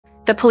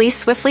The police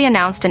swiftly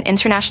announced an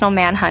international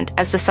manhunt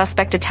as the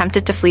suspect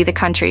attempted to flee the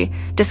country,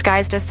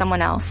 disguised as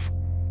someone else.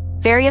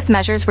 Various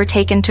measures were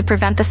taken to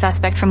prevent the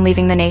suspect from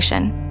leaving the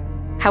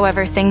nation.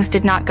 However, things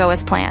did not go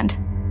as planned.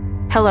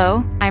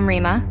 Hello, I'm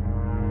Rima.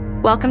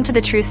 Welcome to the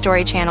True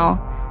Story channel,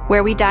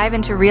 where we dive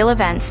into real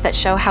events that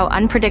show how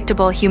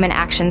unpredictable human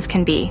actions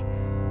can be.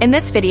 In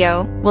this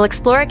video, we'll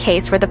explore a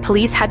case where the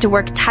police had to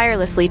work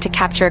tirelessly to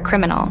capture a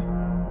criminal.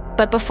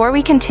 But before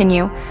we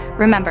continue,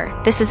 remember,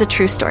 this is a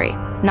true story,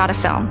 not a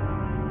film.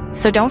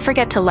 So don't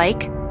forget to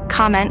like,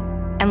 comment,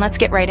 and let's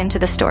get right into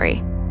the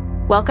story.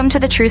 Welcome to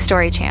the True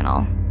Story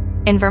channel.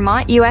 In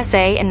Vermont,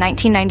 USA in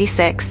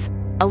 1996,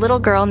 a little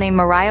girl named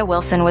Mariah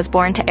Wilson was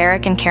born to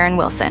Eric and Karen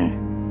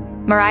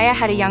Wilson. Mariah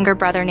had a younger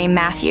brother named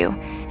Matthew,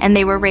 and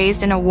they were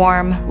raised in a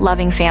warm,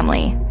 loving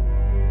family.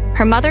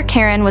 Her mother,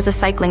 Karen, was a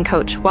cycling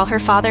coach, while her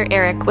father,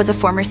 Eric, was a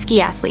former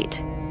ski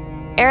athlete.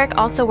 Eric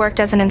also worked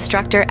as an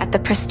instructor at the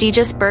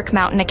prestigious Burke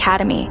Mountain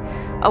Academy,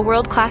 a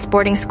world-class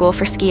boarding school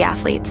for ski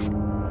athletes.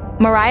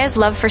 Mariah's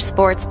love for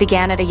sports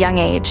began at a young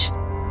age.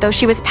 Though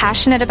she was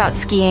passionate about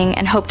skiing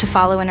and hoped to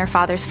follow in her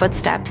father's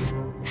footsteps,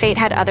 fate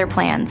had other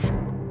plans.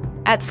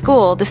 At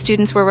school, the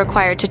students were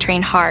required to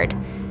train hard,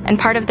 and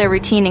part of their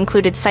routine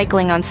included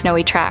cycling on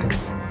snowy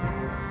tracks.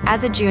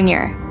 As a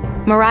junior,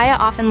 Mariah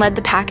often led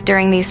the pack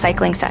during these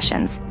cycling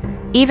sessions,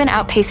 even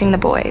outpacing the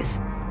boys.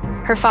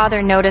 Her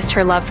father noticed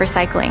her love for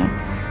cycling,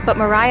 but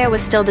Mariah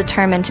was still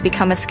determined to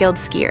become a skilled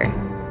skier.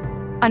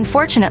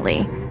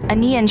 Unfortunately, a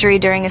knee injury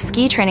during a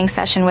ski training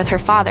session with her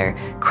father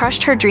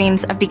crushed her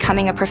dreams of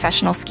becoming a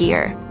professional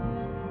skier.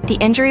 The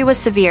injury was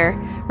severe,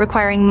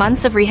 requiring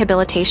months of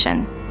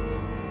rehabilitation.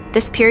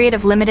 This period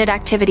of limited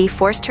activity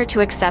forced her to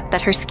accept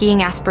that her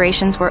skiing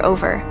aspirations were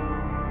over.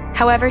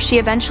 However, she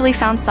eventually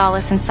found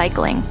solace in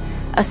cycling,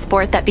 a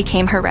sport that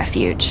became her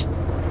refuge.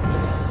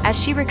 As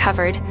she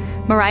recovered,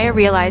 Mariah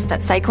realized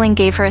that cycling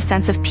gave her a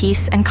sense of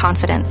peace and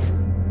confidence,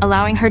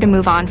 allowing her to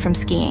move on from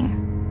skiing.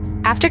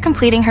 After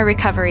completing her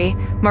recovery,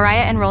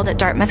 Mariah enrolled at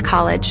Dartmouth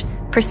College,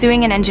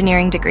 pursuing an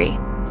engineering degree.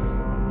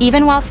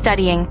 Even while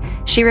studying,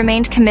 she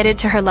remained committed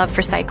to her love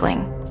for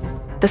cycling.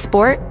 The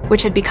sport,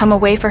 which had become a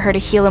way for her to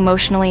heal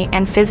emotionally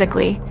and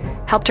physically,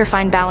 helped her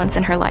find balance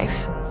in her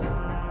life.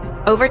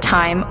 Over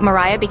time,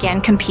 Mariah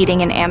began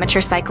competing in amateur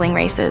cycling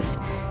races,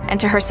 and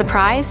to her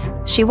surprise,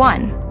 she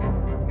won.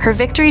 Her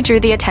victory drew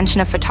the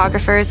attention of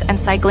photographers and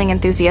cycling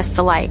enthusiasts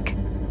alike.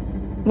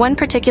 One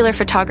particular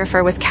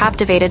photographer was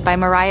captivated by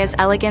Mariah's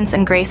elegance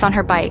and grace on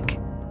her bike.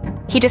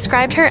 He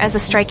described her as a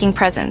striking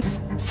presence,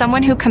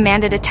 someone who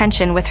commanded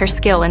attention with her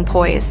skill and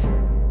poise.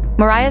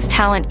 Mariah's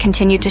talent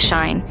continued to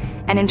shine,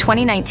 and in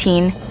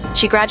 2019,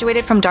 she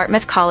graduated from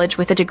Dartmouth College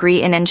with a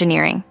degree in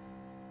engineering.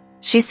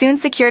 She soon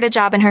secured a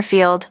job in her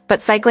field, but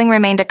cycling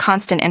remained a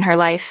constant in her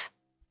life.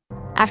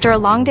 After a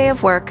long day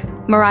of work,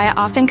 Mariah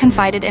often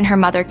confided in her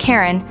mother,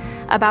 Karen,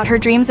 about her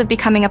dreams of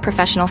becoming a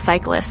professional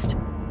cyclist.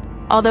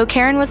 Although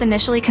Karen was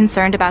initially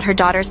concerned about her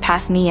daughter's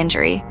past knee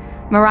injury,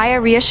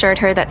 Mariah reassured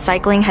her that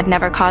cycling had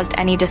never caused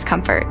any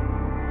discomfort.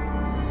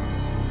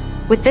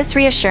 With this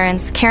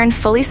reassurance, Karen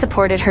fully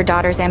supported her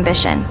daughter's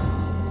ambition.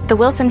 The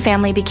Wilson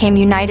family became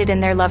united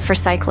in their love for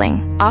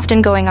cycling,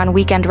 often going on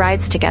weekend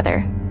rides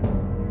together.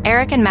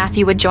 Eric and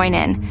Matthew would join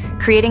in,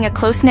 creating a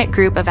close-knit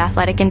group of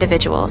athletic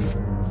individuals.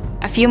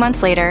 A few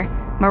months later,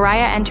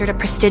 Mariah entered a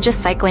prestigious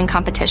cycling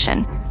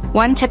competition,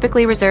 one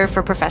typically reserved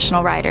for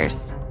professional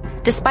riders.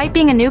 Despite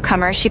being a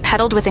newcomer, she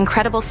pedaled with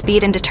incredible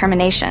speed and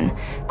determination,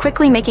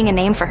 quickly making a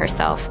name for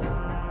herself.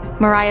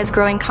 Mariah's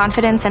growing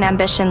confidence and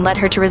ambition led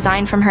her to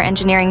resign from her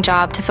engineering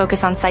job to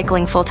focus on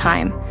cycling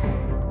full-time.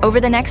 Over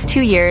the next 2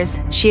 years,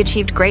 she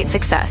achieved great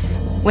success,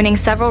 winning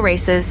several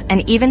races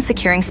and even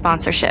securing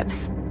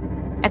sponsorships.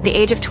 At the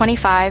age of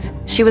 25,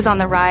 she was on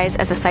the rise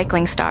as a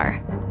cycling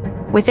star.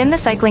 Within the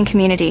cycling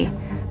community,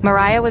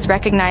 Mariah was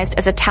recognized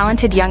as a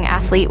talented young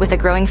athlete with a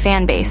growing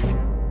fan base.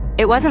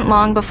 It wasn't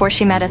long before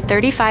she met a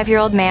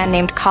 35-year-old man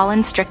named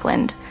Colin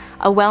Strickland,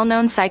 a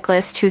well-known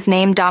cyclist whose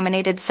name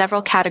dominated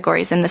several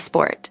categories in the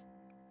sport.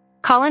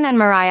 Colin and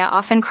Mariah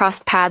often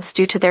crossed paths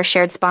due to their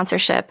shared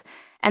sponsorship,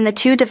 and the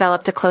two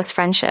developed a close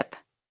friendship.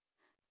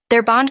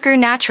 Their bond grew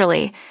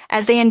naturally,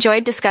 as they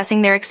enjoyed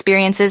discussing their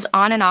experiences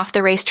on and off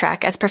the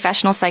racetrack as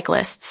professional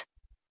cyclists.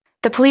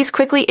 The police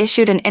quickly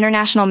issued an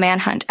international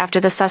manhunt after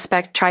the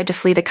suspect tried to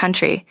flee the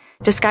country,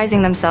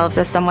 disguising themselves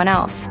as someone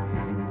else.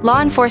 Law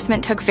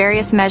enforcement took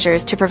various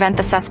measures to prevent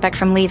the suspect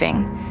from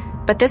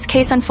leaving, but this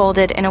case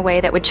unfolded in a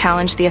way that would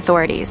challenge the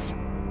authorities.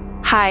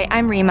 Hi,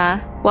 I'm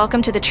Rima.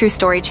 Welcome to the True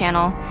Story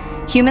channel.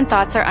 Human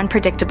thoughts are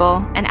unpredictable,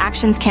 and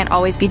actions can't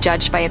always be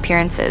judged by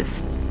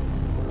appearances.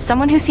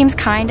 Someone who seems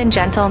kind and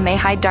gentle may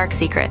hide dark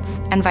secrets,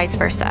 and vice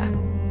versa.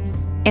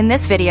 In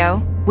this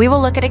video, we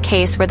will look at a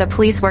case where the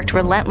police worked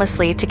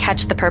relentlessly to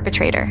catch the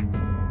perpetrator.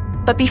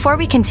 But before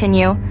we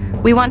continue,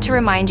 we want to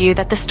remind you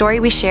that the story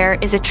we share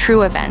is a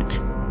true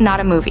event, not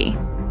a movie.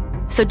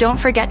 So don't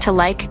forget to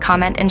like,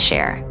 comment, and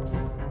share.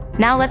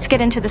 Now let's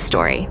get into the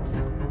story.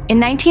 In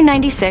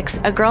 1996,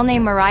 a girl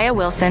named Mariah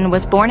Wilson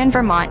was born in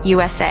Vermont,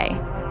 USA.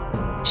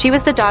 She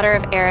was the daughter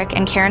of Eric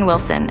and Karen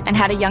Wilson and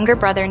had a younger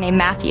brother named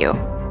Matthew.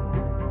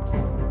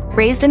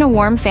 Raised in a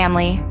warm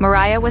family,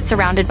 Mariah was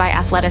surrounded by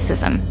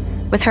athleticism,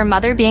 with her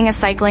mother being a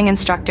cycling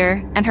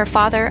instructor and her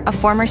father a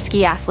former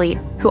ski athlete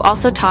who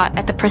also taught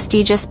at the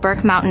prestigious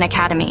Burke Mountain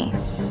Academy.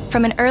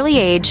 From an early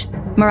age,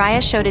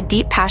 Mariah showed a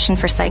deep passion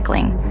for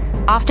cycling,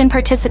 often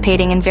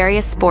participating in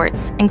various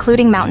sports,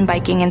 including mountain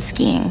biking and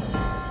skiing.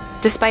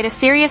 Despite a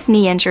serious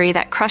knee injury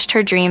that crushed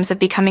her dreams of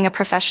becoming a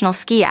professional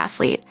ski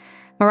athlete,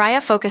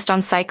 Mariah focused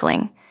on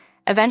cycling,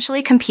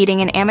 eventually competing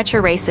in amateur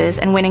races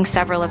and winning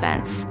several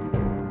events.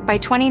 By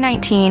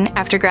 2019,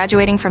 after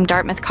graduating from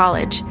Dartmouth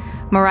College,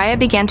 Mariah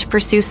began to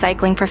pursue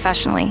cycling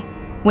professionally,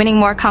 winning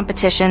more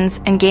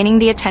competitions and gaining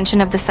the attention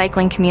of the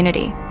cycling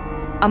community.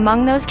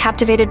 Among those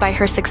captivated by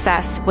her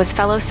success was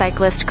fellow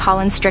cyclist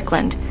Colin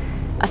Strickland,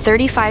 a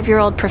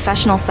 35-year-old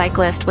professional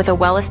cyclist with a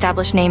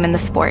well-established name in the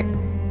sport.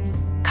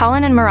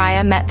 Colin and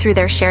Mariah met through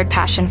their shared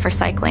passion for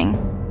cycling.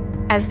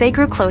 As they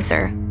grew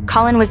closer,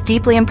 Colin was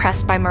deeply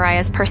impressed by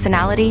Mariah's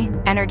personality,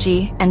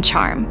 energy, and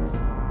charm.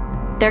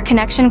 Their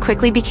connection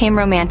quickly became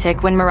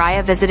romantic when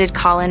Mariah visited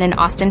Colin in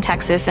Austin,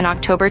 Texas in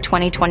October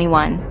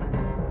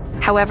 2021.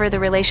 However, the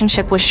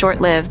relationship was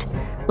short-lived,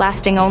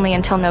 lasting only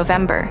until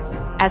November,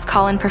 as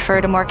Colin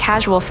preferred a more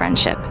casual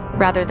friendship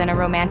rather than a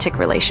romantic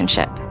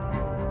relationship.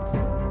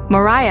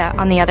 Mariah,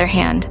 on the other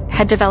hand,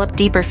 had developed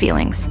deeper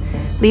feelings,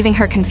 leaving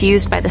her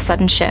confused by the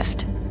sudden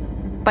shift.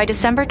 By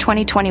December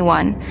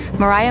 2021,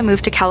 Mariah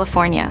moved to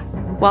California,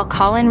 while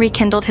Colin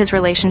rekindled his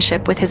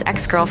relationship with his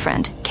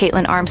ex-girlfriend,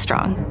 Caitlin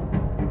Armstrong.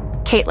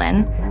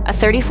 Caitlin, a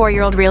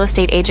 34-year-old real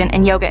estate agent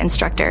and yoga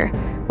instructor,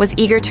 was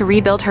eager to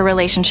rebuild her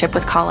relationship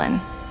with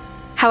Colin.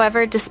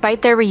 However,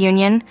 despite their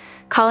reunion,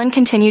 Colin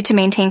continued to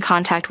maintain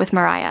contact with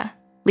Mariah,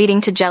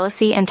 leading to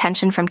jealousy and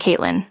tension from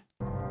Caitlin.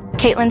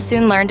 Caitlin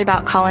soon learned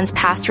about Colin's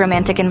past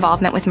romantic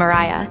involvement with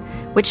Mariah,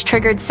 which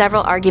triggered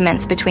several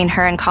arguments between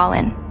her and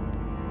Colin.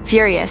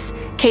 Furious,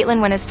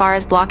 Caitlin went as far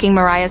as blocking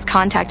Mariah's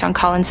contact on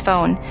Colin's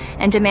phone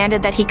and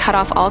demanded that he cut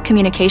off all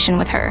communication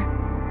with her.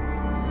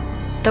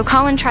 Though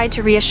Colin tried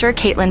to reassure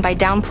Caitlin by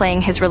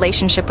downplaying his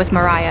relationship with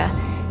Mariah,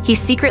 he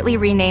secretly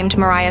renamed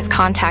Mariah's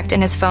contact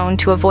in his phone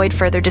to avoid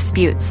further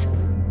disputes.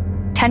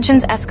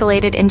 Tensions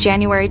escalated in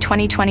January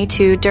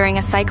 2022 during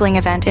a cycling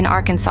event in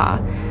Arkansas,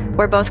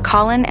 where both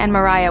Colin and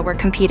Mariah were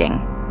competing.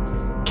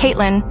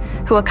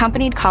 Caitlin, who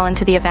accompanied Colin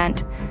to the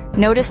event,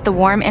 noticed the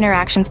warm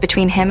interactions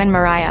between him and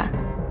Mariah,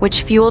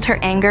 which fueled her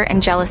anger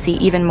and jealousy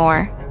even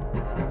more.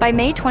 By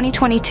May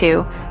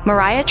 2022,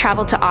 Mariah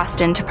traveled to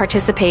Austin to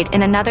participate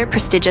in another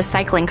prestigious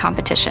cycling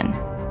competition.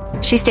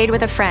 She stayed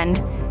with a friend,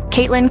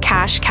 Caitlin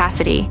Cash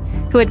Cassidy,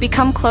 who had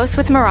become close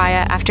with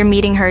Mariah after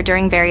meeting her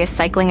during various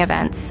cycling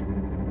events.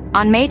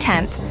 On May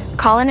 10th,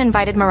 Colin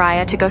invited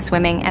Mariah to go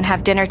swimming and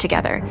have dinner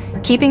together,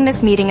 keeping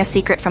this meeting a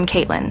secret from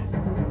Caitlin.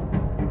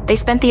 They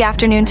spent the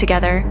afternoon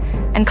together,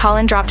 and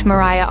Colin dropped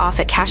Mariah off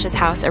at Cash's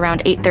house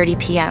around 8:30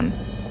 p.m.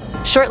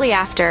 Shortly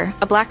after,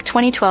 a black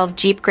 2012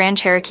 Jeep Grand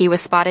Cherokee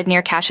was spotted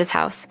near Cash's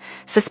house,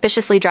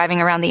 suspiciously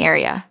driving around the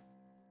area.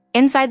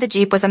 Inside the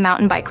Jeep was a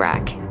mountain bike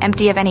rack,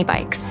 empty of any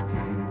bikes.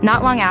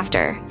 Not long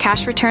after,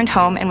 Cash returned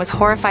home and was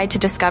horrified to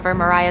discover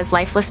Mariah's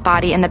lifeless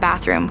body in the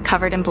bathroom,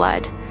 covered in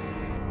blood.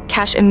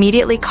 Cash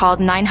immediately called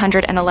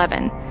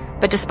 911,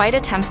 but despite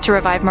attempts to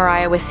revive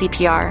Mariah with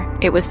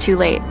CPR, it was too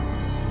late.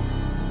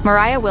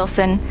 Mariah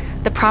Wilson,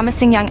 the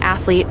promising young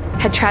athlete,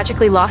 had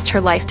tragically lost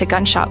her life to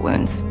gunshot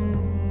wounds.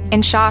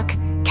 In shock,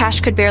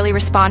 Cash could barely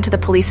respond to the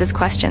police's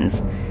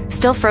questions,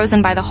 still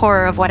frozen by the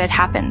horror of what had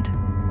happened.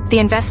 The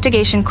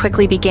investigation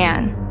quickly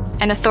began,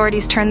 and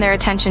authorities turned their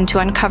attention to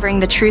uncovering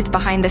the truth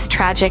behind this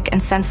tragic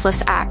and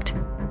senseless act.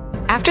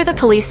 After the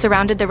police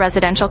surrounded the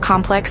residential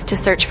complex to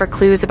search for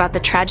clues about the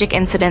tragic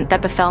incident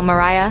that befell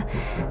Mariah,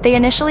 they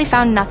initially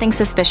found nothing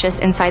suspicious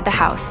inside the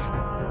house.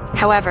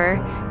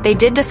 However, they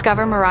did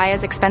discover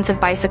Mariah's expensive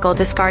bicycle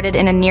discarded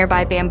in a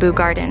nearby bamboo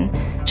garden,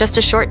 just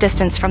a short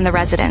distance from the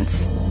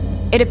residence.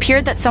 It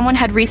appeared that someone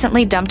had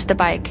recently dumped the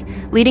bike,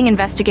 leading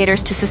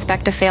investigators to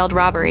suspect a failed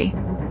robbery.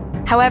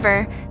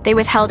 However, they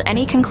withheld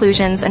any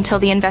conclusions until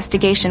the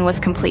investigation was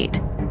complete.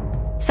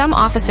 Some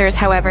officers,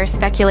 however,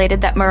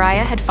 speculated that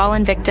Mariah had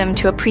fallen victim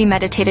to a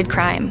premeditated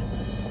crime.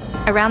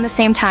 Around the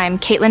same time,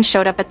 Caitlin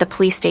showed up at the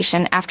police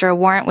station after a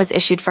warrant was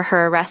issued for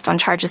her arrest on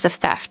charges of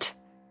theft.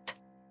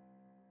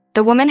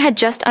 The woman had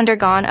just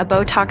undergone a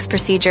Botox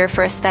procedure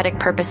for aesthetic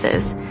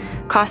purposes,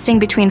 costing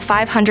between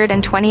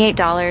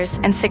 $528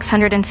 and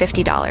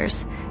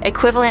 $650,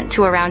 equivalent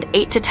to around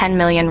 8 to 10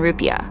 million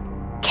rupiah.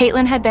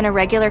 Caitlin had been a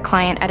regular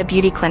client at a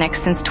beauty clinic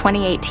since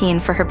 2018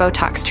 for her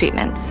Botox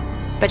treatments,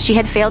 but she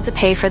had failed to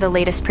pay for the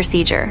latest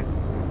procedure.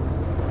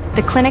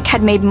 The clinic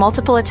had made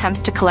multiple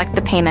attempts to collect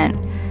the payment,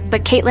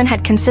 but Caitlin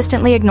had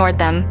consistently ignored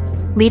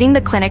them, leading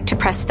the clinic to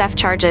press theft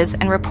charges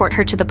and report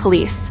her to the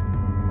police.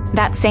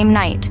 That same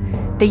night,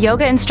 the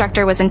yoga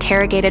instructor was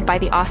interrogated by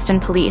the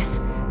Austin police,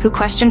 who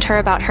questioned her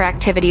about her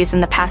activities in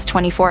the past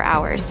 24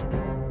 hours.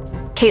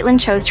 Caitlin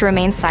chose to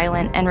remain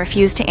silent and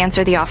refused to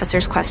answer the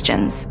officers'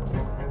 questions.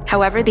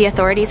 However, the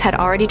authorities had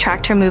already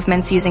tracked her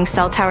movements using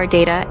cell tower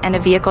data and a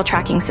vehicle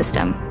tracking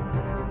system.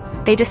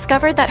 They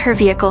discovered that her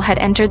vehicle had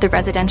entered the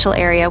residential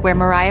area where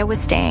Mariah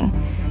was staying,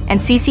 and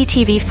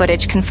CCTV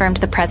footage confirmed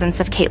the presence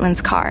of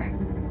Caitlin's car.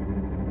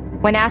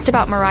 When asked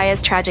about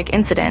Mariah's tragic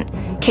incident,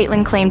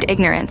 Caitlin claimed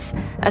ignorance,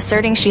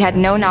 asserting she had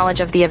no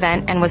knowledge of the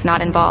event and was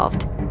not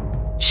involved.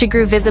 She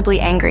grew visibly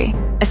angry,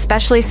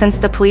 especially since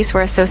the police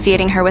were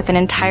associating her with an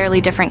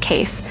entirely different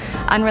case,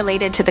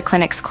 unrelated to the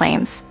clinic's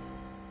claims.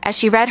 As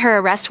she read her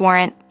arrest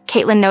warrant,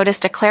 Caitlin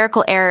noticed a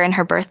clerical error in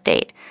her birth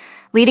date,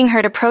 leading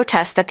her to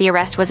protest that the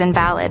arrest was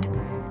invalid.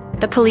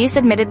 The police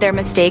admitted their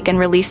mistake and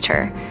released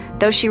her,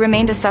 though she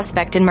remained a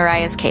suspect in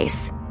Mariah's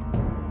case.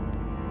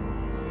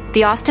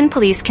 The Austin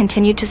police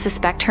continued to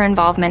suspect her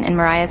involvement in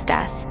Mariah's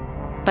death,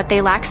 but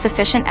they lacked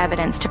sufficient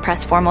evidence to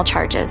press formal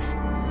charges.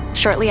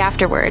 Shortly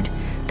afterward,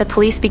 the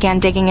police began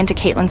digging into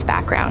Caitlin's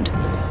background.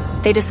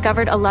 They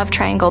discovered a love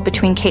triangle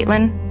between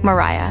Caitlin,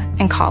 Mariah,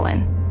 and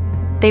Colin.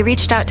 They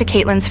reached out to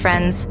Caitlin's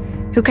friends,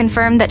 who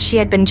confirmed that she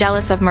had been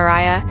jealous of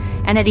Mariah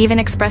and had even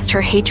expressed her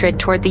hatred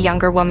toward the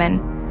younger woman.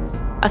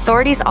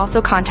 Authorities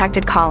also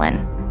contacted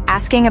Colin,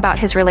 asking about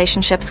his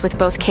relationships with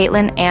both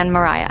Caitlin and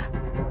Mariah.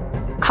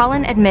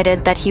 Colin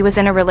admitted that he was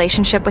in a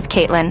relationship with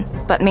Caitlin,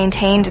 but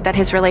maintained that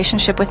his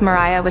relationship with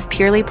Mariah was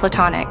purely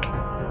platonic.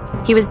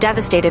 He was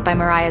devastated by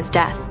Mariah's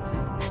death,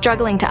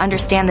 struggling to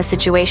understand the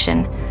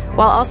situation,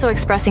 while also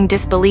expressing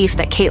disbelief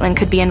that Caitlin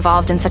could be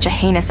involved in such a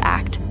heinous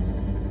act.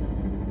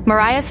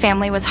 Mariah's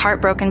family was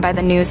heartbroken by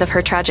the news of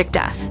her tragic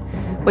death,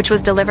 which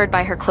was delivered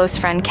by her close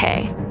friend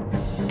Kay.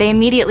 They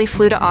immediately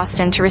flew to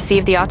Austin to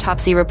receive the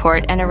autopsy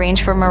report and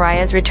arrange for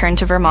Mariah's return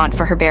to Vermont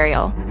for her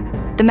burial.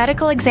 The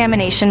medical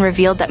examination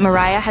revealed that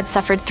Mariah had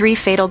suffered 3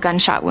 fatal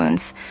gunshot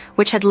wounds,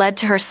 which had led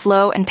to her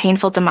slow and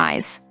painful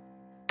demise.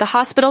 The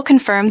hospital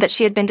confirmed that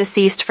she had been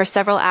deceased for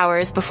several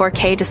hours before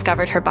Kay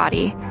discovered her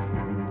body.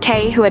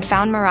 Kay, who had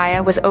found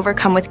Mariah, was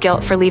overcome with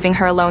guilt for leaving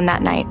her alone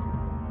that night.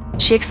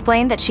 She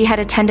explained that she had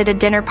attended a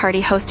dinner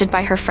party hosted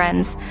by her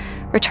friends,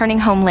 returning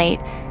home late,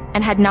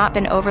 and had not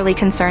been overly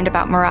concerned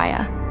about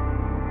Mariah.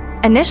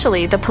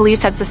 Initially, the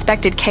police had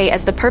suspected Kay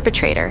as the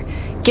perpetrator,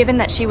 given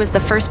that she was the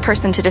first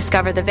person to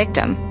discover the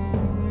victim.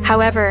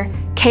 However,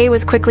 Kay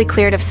was quickly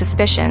cleared of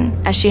suspicion,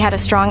 as she had a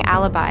strong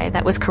alibi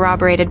that was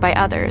corroborated by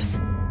others.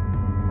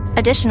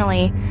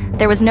 Additionally,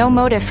 there was no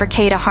motive for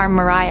Kay to harm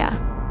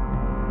Mariah.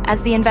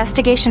 As the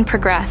investigation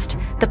progressed,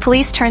 the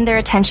police turned their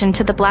attention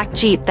to the black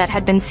Jeep that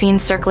had been seen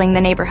circling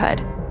the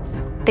neighborhood.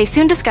 They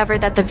soon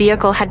discovered that the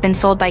vehicle had been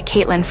sold by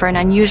Caitlin for an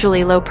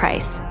unusually low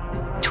price,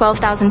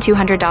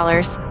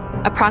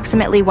 $12,200,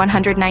 approximately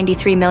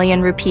 193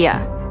 million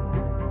rupiah.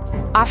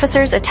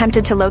 Officers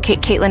attempted to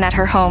locate Caitlin at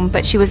her home,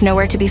 but she was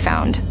nowhere to be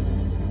found.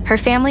 Her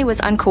family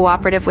was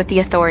uncooperative with the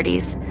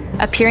authorities,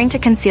 appearing to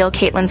conceal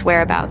Caitlin's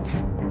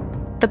whereabouts.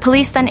 The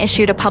police then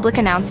issued a public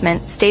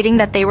announcement stating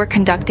that they were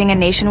conducting a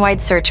nationwide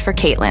search for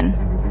Caitlin.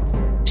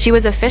 She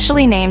was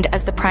officially named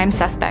as the prime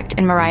suspect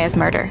in Mariah's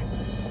murder.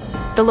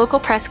 The local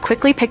press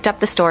quickly picked up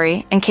the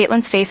story, and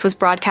Caitlin's face was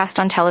broadcast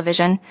on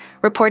television,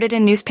 reported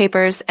in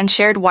newspapers, and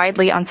shared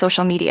widely on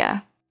social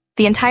media.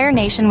 The entire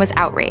nation was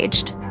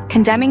outraged,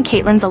 condemning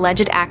Caitlin's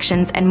alleged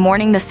actions and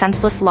mourning the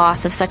senseless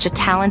loss of such a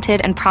talented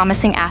and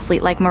promising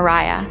athlete like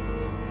Mariah.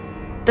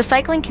 The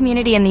cycling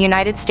community in the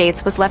United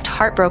States was left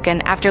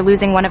heartbroken after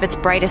losing one of its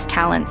brightest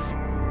talents.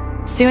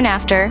 Soon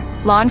after,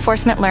 law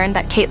enforcement learned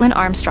that Caitlin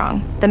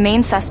Armstrong, the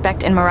main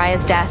suspect in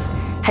Mariah's death,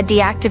 had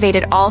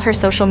deactivated all her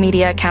social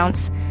media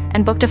accounts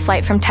and booked a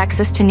flight from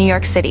Texas to New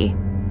York City.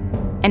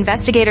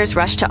 Investigators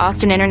rushed to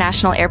Austin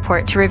International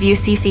Airport to review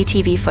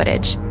CCTV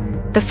footage.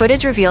 The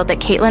footage revealed that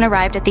Caitlin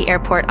arrived at the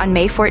airport on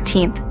May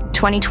 14,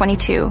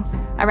 2022,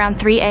 around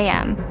 3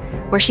 a.m.,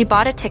 where she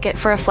bought a ticket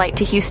for a flight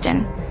to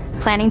Houston,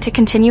 planning to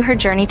continue her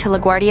journey to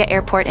LaGuardia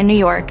Airport in New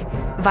York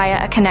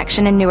via a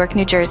connection in Newark,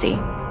 New Jersey.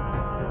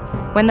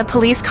 When the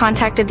police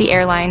contacted the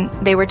airline,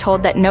 they were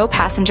told that no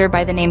passenger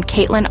by the name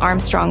Caitlin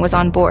Armstrong was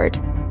on board.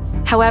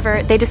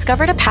 However, they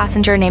discovered a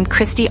passenger named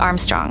Christy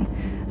Armstrong,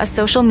 a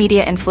social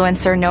media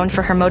influencer known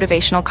for her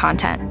motivational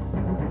content.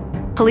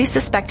 Police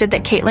suspected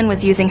that Caitlin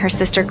was using her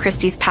sister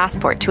Christy's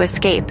passport to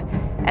escape,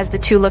 as the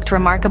two looked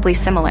remarkably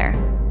similar,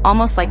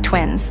 almost like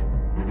twins.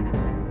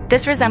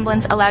 This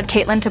resemblance allowed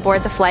Caitlin to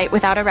board the flight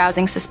without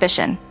arousing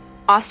suspicion.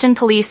 Austin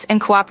police, in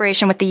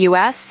cooperation with the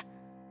U.S.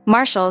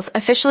 Marshals,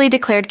 officially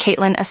declared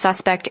Caitlin a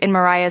suspect in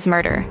Mariah's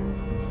murder.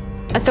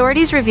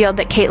 Authorities revealed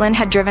that Caitlin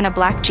had driven a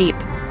black Jeep,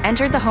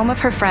 entered the home of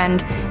her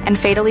friend, and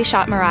fatally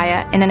shot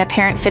Mariah in an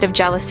apparent fit of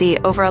jealousy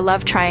over a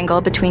love triangle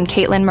between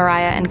Caitlin,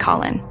 Mariah, and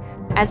Colin.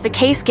 As the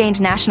case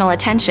gained national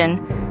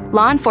attention,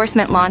 law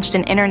enforcement launched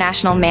an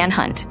international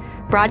manhunt,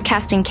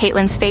 broadcasting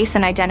Caitlin's face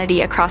and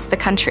identity across the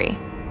country.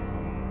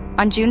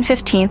 On June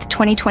 15,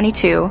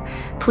 2022,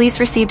 police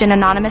received an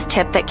anonymous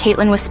tip that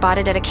Caitlin was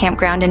spotted at a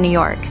campground in New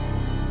York.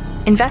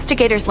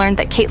 Investigators learned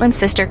that Caitlin's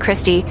sister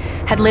Christy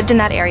had lived in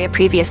that area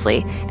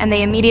previously, and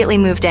they immediately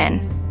moved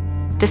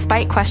in.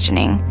 Despite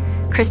questioning,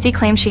 Christy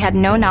claimed she had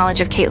no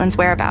knowledge of Caitlin's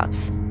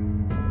whereabouts.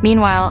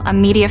 Meanwhile, a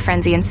media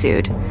frenzy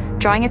ensued.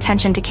 drawing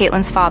attention to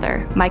Caitlin's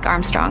father, Mike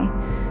Armstrong,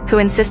 who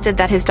insisted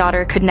that his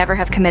daughter could never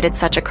have committed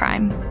such a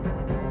crime.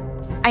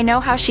 "I know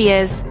how she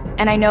is,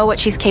 and I know what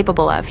she's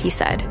capable of," he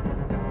said.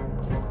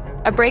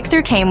 A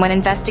breakthrough came when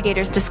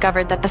investigators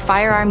discovered that the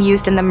firearm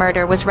used in the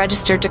murder was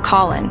registered to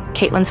Colin,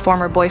 Caitlin's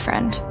former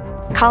boyfriend.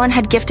 Colin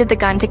had gifted the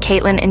gun to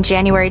Caitlin in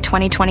January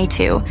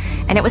 2022,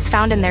 and it was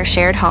found in their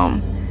shared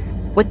home.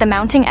 With the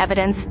mounting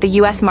evidence, the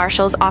U.S.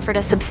 Marshals offered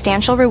a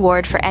substantial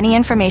reward for any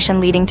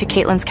information leading to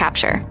Caitlin's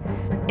capture.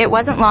 It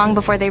wasn't long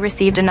before they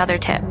received another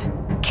tip.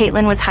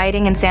 Caitlin was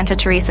hiding in Santa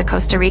Teresa,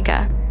 Costa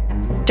Rica.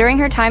 During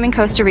her time in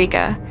Costa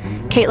Rica,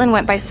 Caitlin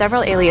went by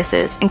several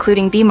aliases,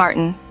 including B.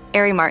 Martin,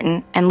 Ari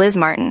Martin, and Liz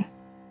Martin.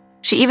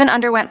 She even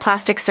underwent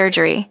plastic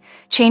surgery,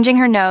 changing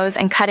her nose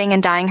and cutting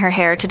and dyeing her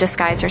hair to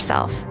disguise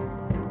herself.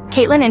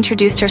 Caitlin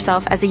introduced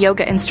herself as a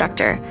yoga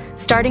instructor,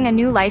 starting a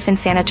new life in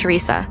Santa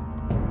Teresa.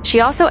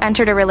 She also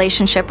entered a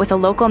relationship with a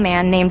local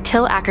man named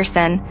Till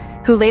Ackerson,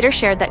 who later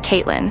shared that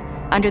Caitlin,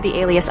 under the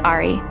alias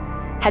Ari,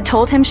 had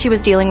told him she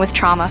was dealing with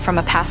trauma from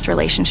a past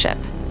relationship.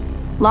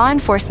 Law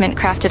enforcement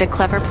crafted a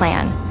clever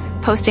plan,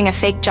 posting a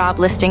fake job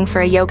listing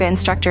for a yoga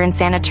instructor in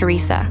Santa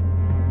Teresa.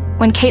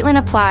 When Caitlin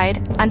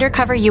applied,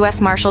 undercover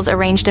U.S. Marshals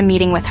arranged a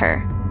meeting with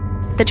her.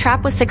 The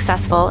trap was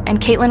successful, and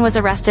Caitlin was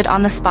arrested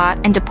on the spot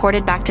and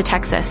deported back to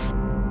Texas.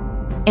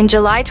 In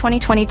July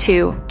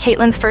 2022,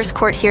 Caitlin's first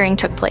court hearing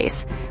took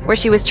place, where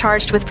she was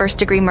charged with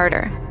first-degree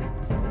murder.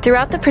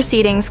 Throughout the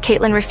proceedings,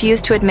 Caitlin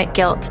refused to admit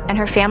guilt, and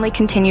her family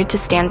continued to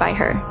stand by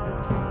her.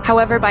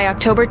 However, by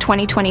October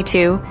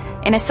 2022,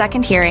 in a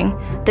second hearing,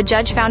 the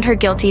judge found her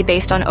guilty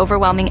based on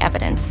overwhelming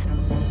evidence.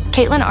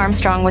 Caitlin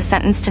Armstrong was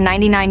sentenced to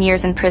 99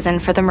 years in prison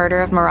for the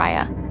murder of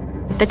Mariah.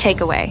 The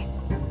takeaway.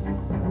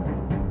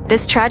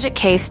 This tragic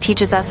case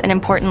teaches us an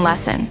important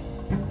lesson.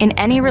 In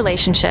any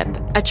relationship,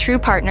 a true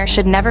partner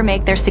should never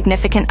make their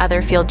significant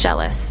other feel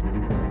jealous.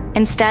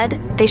 Instead,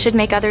 they should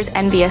make others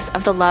envious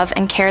of the love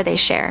and care they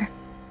share.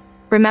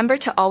 Remember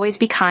to always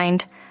be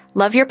kind,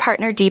 love your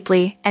partner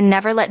deeply, and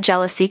never let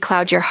jealousy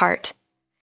cloud your heart.